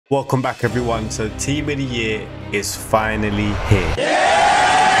Welcome back everyone. So Team of the Year is finally here.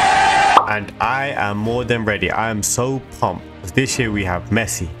 Yeah! And I am more than ready. I am so pumped. This year we have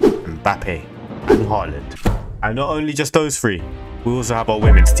Messi, Mbappe and Haaland. And not only just those three, we also have our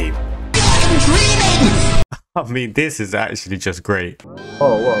women's team. I mean, this is actually just great.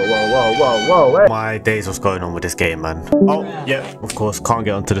 Whoa. My days, what's going on with this game, man? Oh, yeah, of course, can't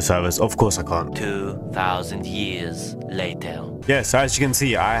get onto the servers. Of course I can't. 2,000 years later. Yeah, so as you can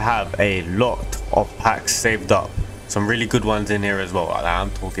see, I have a lot of packs saved up. Some really good ones in here as well. I'm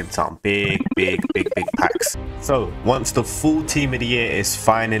talking some big packs. So once the full Team of the Year is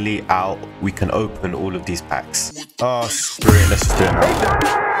finally out, we can open all of these packs. Oh, screw it, let's just do it now.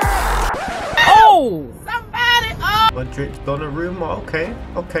 Oh! Somebody! Oh! Modric, Donnarumma,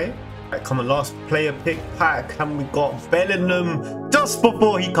 okay. Right, come on, last player pick pack, and we got Bellingham just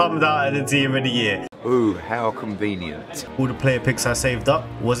before he comes out of the Team of the Year. Ooh, how convenient. All the player picks I saved up,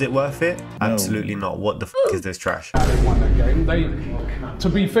 was it worth it? No. Absolutely not. What the f is this trash? They won that game. To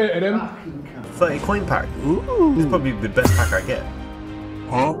be fair to them, 30 coin pack. Ooh. This is probably the best pack I get.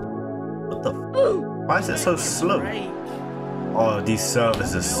 Huh? What the f? Why is it so slow? Oh, these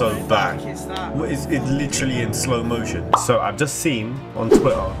servers are so bad. It's literally in slow motion. So I've just seen on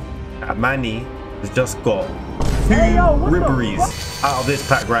Twitter that Manny has just got 2 Riberies out of this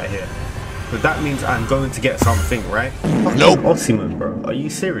pack right here. So that means I'm going to get something, right? Nope. Osimhen, bro. Are you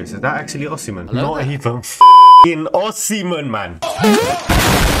serious? Is that actually Osimhen? Not even f***ing Osimhen, man.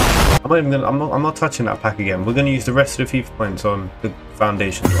 I'm not touching that pack again. We're gonna use the rest of the FIFA points on the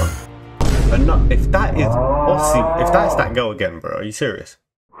foundations one. But no, if that is Osimhen, if that's that girl again, bro, are you serious?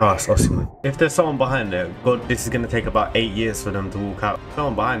 Oh, it's Osimhen. If there's someone behind there, God, this is gonna take about 8 years for them to walk out.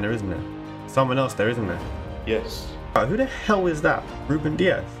 Someone behind there, isn't there? Someone else there, isn't there? Yes. Who the hell is that? Ruben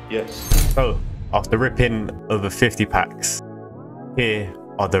Diaz? Yes. So, after ripping over 50 packs, here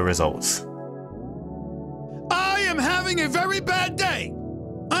are the results. I am having a very bad day.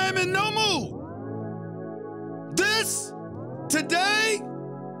 I am in no mood. Today,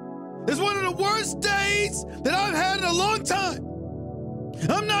 is one of the worst days that I've had in a long time.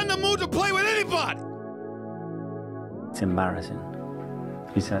 I'm not in the mood to play with anybody. It's embarrassing.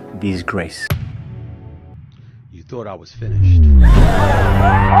 It's a disgrace. You thought I was finished.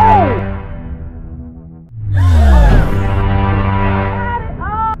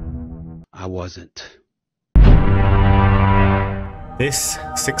 I wasn't. This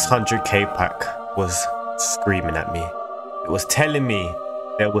 600k pack was screaming at me. It was telling me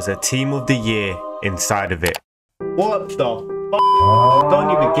there was a Team of the Year inside of it. What the f***? Don't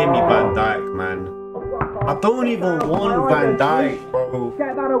even give me Van Dijk, man. I don't even want Van Dijk, bro.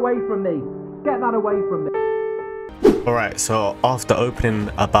 Get that away from me. Get that away from me. Alright, so after opening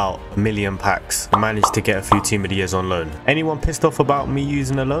about 1 million packs, I managed to get a few Team of the Years on loan. Anyone pissed off about me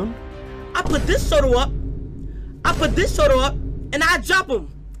using a loan? I put this photo up, and I drop him,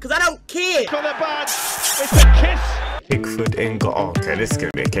 because I don't care. For the bad, it's a kiss. Pickford in got. Oh, okay, this is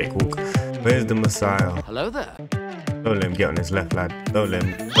going to be a cakewalk. Where's the Messiah? Hello there. Don't let him get on his left, lad. Don't let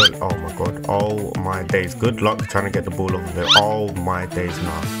him. Oh my god. Oh my days. Good luck trying to get the ball over there. Oh my days.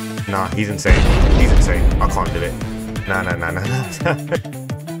 Nah, he's insane. I can't do it. Nah.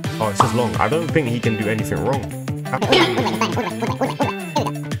 Oh, it's just long. I don't think he can do anything wrong.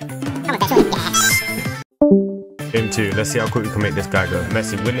 Game 2. Let's see how quick we can make this guy go.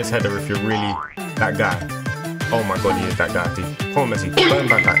 Messi, win this header if you're really that guy. Oh my god, he is that guy, dude. Come on, Messi. Burn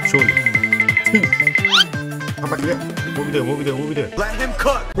back, surely. 2. Come back again. What we doing? Let him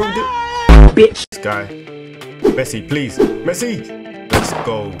cook. What we doing? Bitch. This guy. Messi, please. Messi! Let's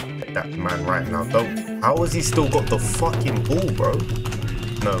go. That man right now. Don't. How has he still got the fucking ball, bro?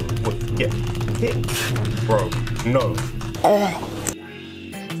 No. What? Get. Bro. No.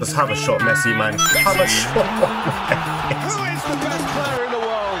 Just have a shot, Messi, man. Have a shot. Who is the best player in the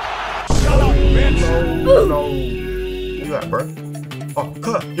world? Shut up, bitch. No. Look at that, bro. Oh,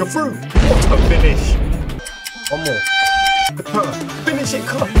 Kurt, you're through. What a finish. One more. Kurt, finish it,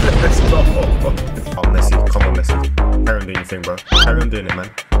 Kurt. Let's go. Oh, Messi. Come on, Messi. Carry on doing your thing, bro. Carry on doing it, man.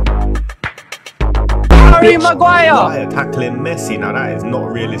 Harry Maguire Tackling Messi. Now that is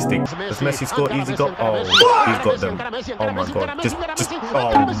not realistic. Does Messi score easy goal? Oh, he's got them. Oh my god. Just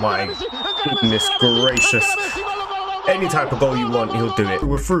oh my goodness gracious. Any type of goal you want, he'll do it.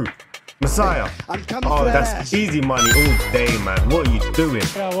 We're through. Messiah. Oh, that's easy money all day, man. What are you doing?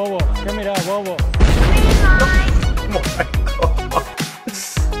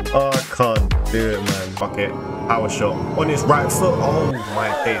 Oh, I can't do it, man. Fuck it. Power shot on his right foot. Oh my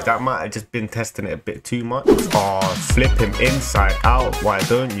days, that might have just been testing it a bit too much. Oh, flip him inside out. Why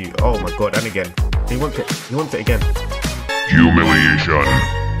don't you? Oh my god, and again. He wants it again. Humiliation.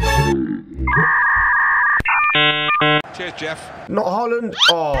 Cheers, Jeff. Not Haaland.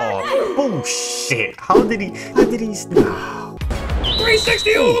 Oh, bullshit. How did he? 360.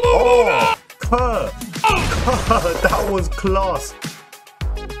 Oh, Kerr. That was class.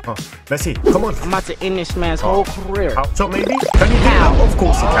 Oh, Messi, come on. I'm about to end this man's whole career. Out shot maybe? Can you do that? Of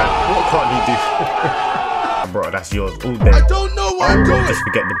course he can. What can't he do? Bro, that's yours all day. I don't know what I'm doing. Just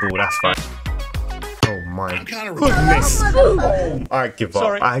forget the ball, that's fine. Oh my goodness. Oh, I give up.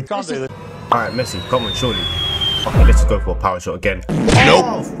 Sorry, I can't do this. Alright, Messi, come on, surely. Okay, let's go for a power shot again. Nope.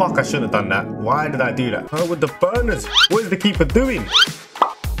 Oh, fuck, I shouldn't have done that. Why did I do that? Oh, with the burners. What is the keeper doing?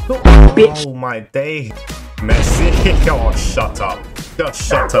 Oh my day. Messi. Oh, shut up. Just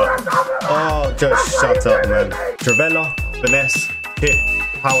shut up. Oh, just shut up, man. Travella, finesse, hit,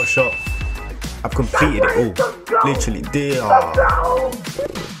 power shot. I've completed it all. Literally, dear. Oh.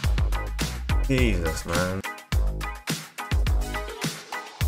 Jesus, man.